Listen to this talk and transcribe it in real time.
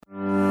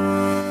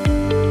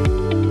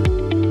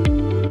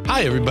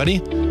Hi, everybody.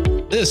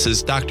 This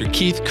is Dr.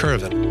 Keith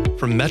Currivean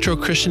from Metro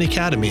Christian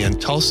Academy in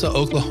Tulsa,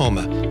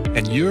 Oklahoma,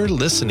 and you're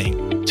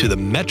listening to the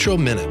Metro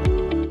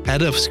Minute,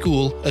 Head of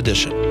School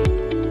Edition.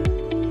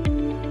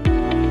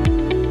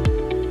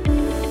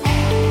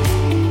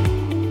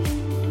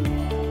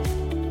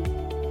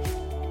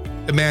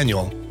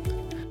 Emmanuel,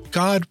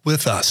 God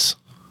with us.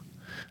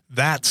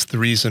 That's the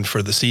reason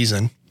for the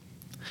season.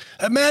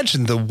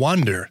 Imagine the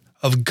wonder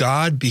of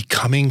God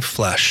becoming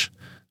flesh,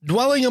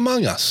 dwelling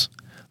among us,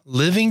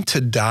 living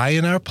to die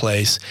in our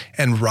place,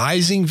 and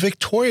rising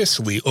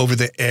victoriously over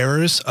the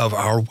errors of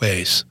our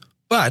ways.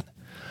 But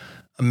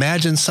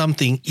imagine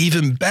something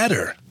even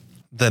better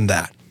than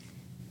that.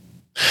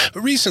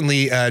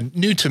 Recently, a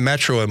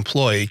new-to-Metro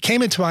employee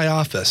came into my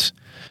office.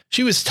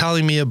 She was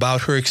telling me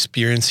about her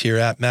experience here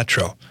at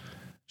Metro.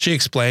 She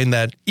explained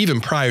that even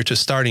prior to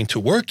starting to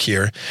work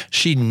here,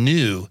 she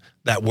knew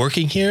that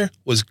working here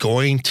was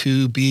going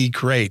to be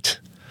great.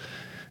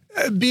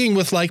 Being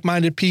with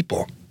like-minded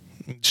people,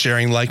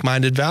 sharing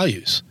like-minded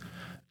values,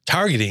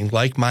 targeting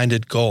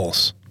like-minded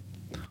goals.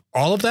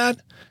 All of that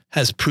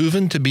has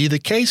proven to be the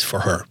case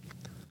for her.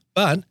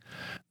 But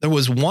there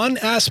was one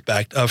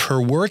aspect of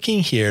her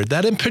working here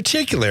that in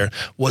particular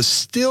was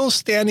still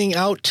standing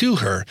out to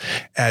her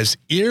as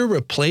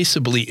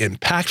irreplaceably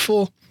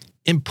impactful,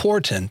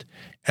 important,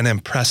 and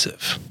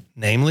impressive,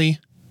 namely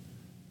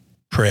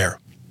prayer.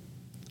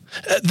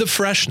 The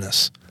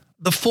freshness,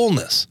 the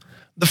fullness,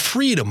 the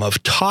freedom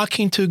of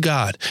talking to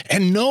God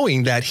and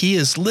knowing that He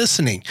is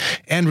listening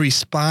and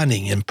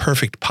responding in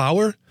perfect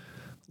power,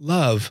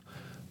 love,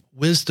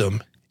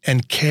 wisdom,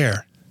 and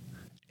care.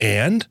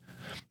 And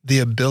the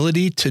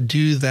ability to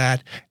do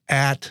that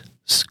at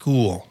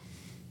school,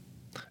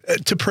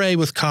 to pray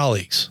with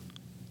colleagues,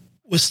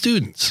 with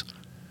students,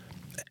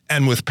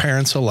 and with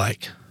parents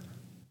alike.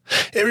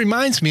 It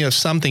reminds me of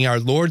something our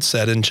Lord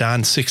said in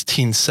John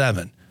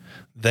 16:7.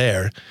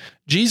 There,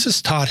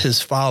 Jesus taught His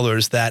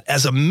followers that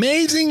as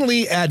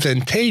amazingly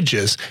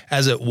advantageous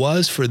as it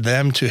was for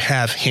them to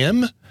have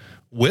Him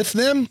with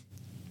them,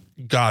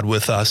 God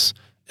with us,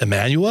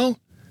 Emmanuel,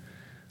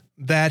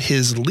 that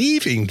His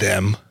leaving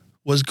them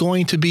was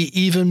going to be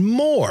even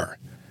more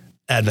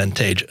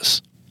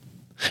advantageous.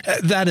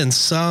 That in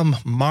some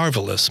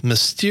marvelous,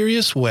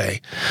 mysterious way,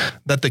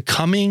 that the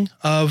coming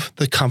of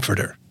the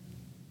Comforter,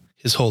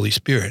 His Holy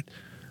Spirit,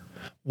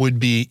 would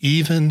be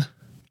even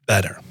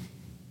better.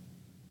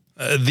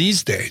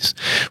 These days,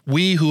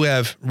 we who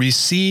have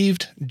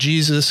received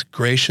Jesus'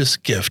 gracious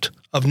gift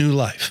of new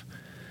life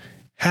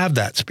have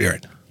that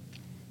Spirit,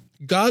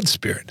 God's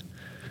Spirit,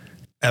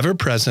 ever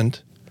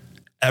present,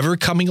 ever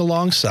coming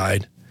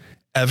alongside,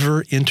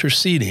 ever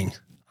interceding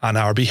on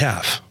our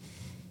behalf.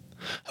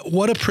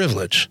 What a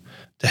privilege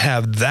to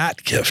have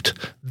that gift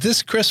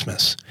this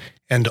Christmas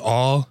and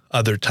all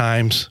other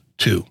times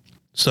too.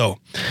 So,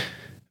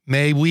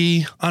 may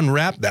we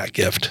unwrap that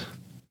gift.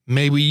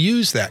 May we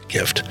use that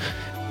gift.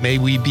 May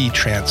we be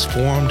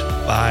transformed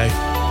by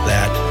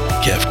that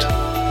gift.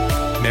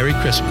 Merry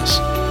Christmas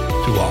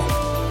to all.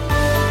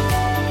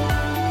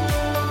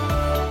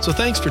 So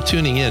thanks for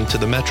tuning in to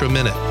the Metro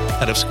Minute,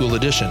 Head of School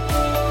Edition.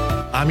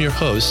 I'm your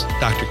host,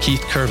 Dr.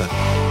 Keith Currivean.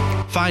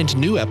 Find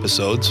new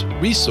episodes,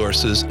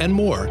 resources, and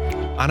more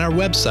on our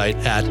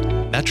website at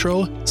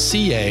metroca.com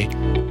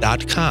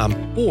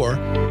or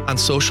on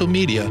social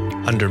media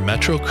under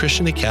Metro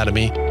Christian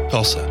Academy,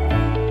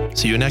 Tulsa.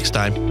 See you next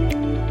time.